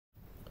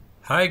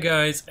Hi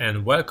guys,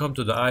 and welcome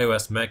to the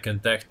iOS Mac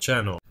and Tech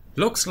channel.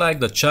 Looks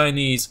like the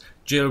Chinese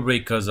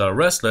jailbreakers are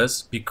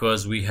restless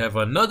because we have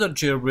another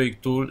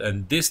jailbreak tool,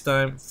 and this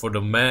time for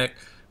the Mac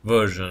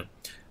version.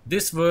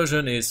 This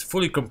version is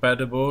fully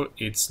compatible.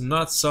 It's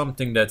not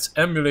something that's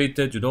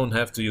emulated. You don't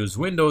have to use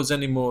Windows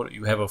anymore.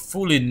 You have a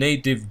fully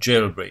native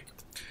jailbreak.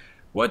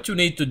 What you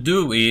need to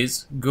do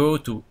is go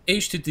to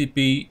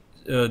http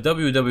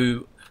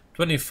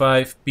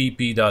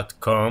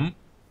www.25pp.com.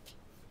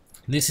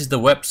 This is the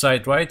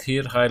website right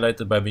here,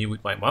 highlighted by me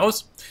with my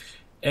mouse,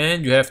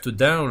 and you have to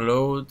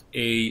download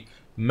a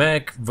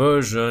Mac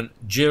version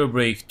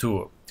jailbreak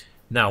tool.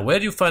 Now,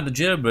 where you find the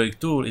jailbreak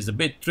tool is a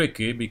bit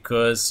tricky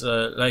because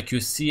like you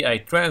see, I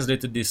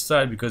translated this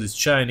site because it's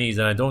Chinese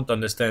and I don't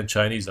understand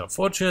Chinese,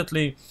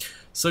 unfortunately.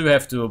 So you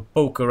have to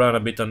poke around a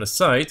bit on the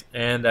site,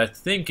 and I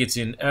think it's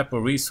in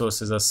Apple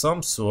resources of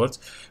some sort.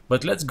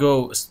 But let's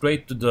go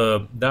straight to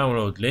the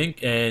download link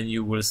and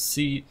you will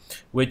see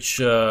which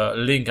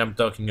link I'm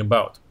talking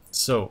about.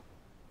 So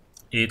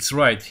it's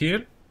right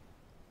here,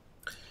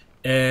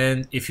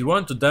 and if you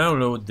want to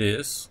download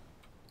this,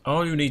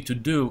 all you need to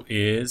do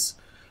is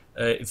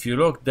if you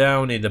look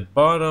down in the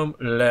bottom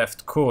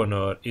left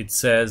corner, it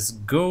says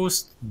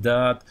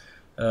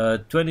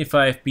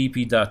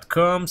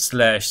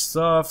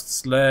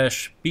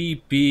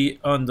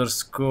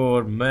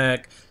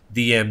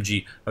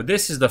ghost.25pp.com/soft/pp_mac-dmg. Now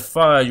this is the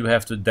file you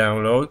have to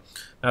download.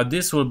 Now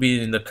this will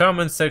be in the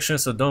comment section,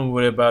 so don't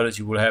worry about it.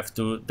 You will have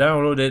to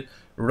download it,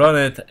 run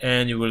it,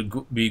 and you will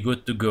be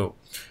good to go.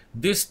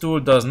 This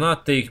tool does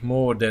not take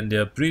more than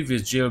the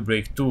previous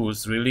jailbreak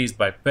tools released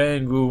by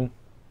Pengu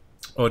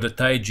or the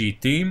Taiji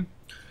team.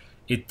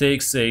 It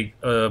takes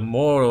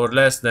more or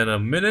less than a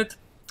minute,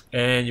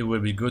 and you will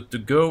be good to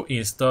go,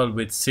 installed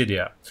with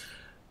Cydia.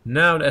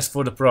 Now as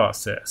for the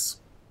process.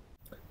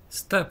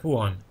 Step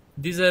 1.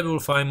 Disable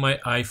Find My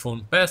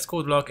iPhone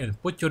passcode lock and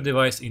put your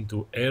device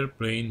into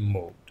airplane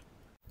mode.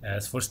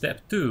 As for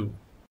step 2.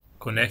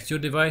 Connect your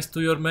device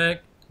to your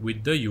Mac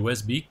with the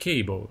USB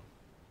cable.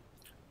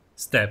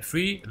 Step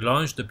 3.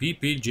 Launch the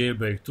PP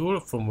jailbreak tool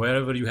from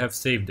wherever you have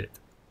saved it.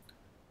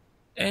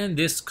 And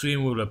this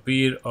screen will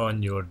appear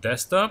on your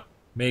desktop.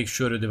 Make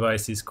sure the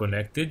device is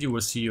connected. You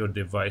will see your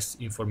device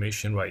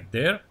information right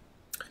there.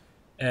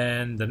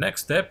 And the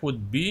next step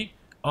would be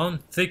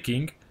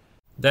unthicking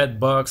that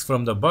box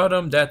from the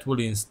bottom. That will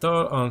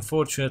install,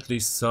 unfortunately,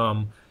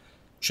 some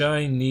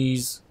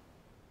Chinese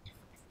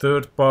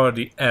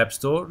third-party app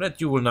store that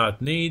you will not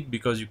need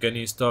because you can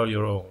install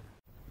your own.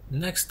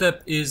 Next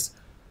step is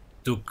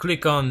to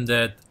click on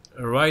that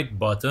right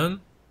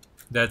button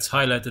that's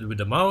highlighted with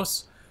the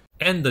mouse,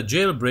 and the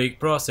jailbreak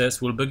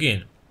process will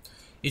begin.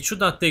 It should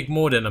not take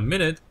more than a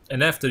minute,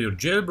 and after you're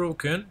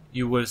jailbroken,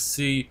 you will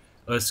see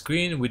a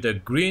screen with a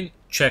green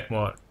check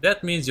mark.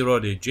 That means you're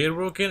already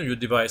jailbroken. Your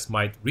device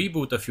might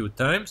reboot a few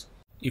times.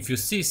 If you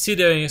see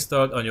Cydia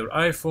installed on your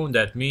iPhone,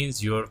 that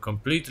means you're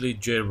completely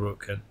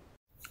jailbroken.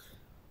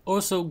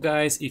 Also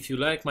guys, if you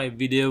like my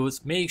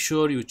videos, make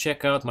sure you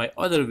check out my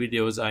other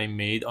videos I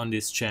made on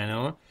this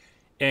channel.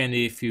 And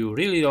if you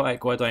really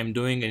like what I'm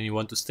doing and you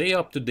want to stay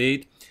up to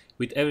date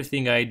with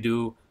everything I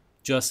do,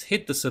 just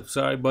hit the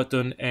subscribe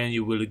button and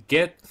you will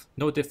get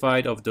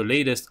notified of the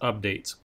latest updates.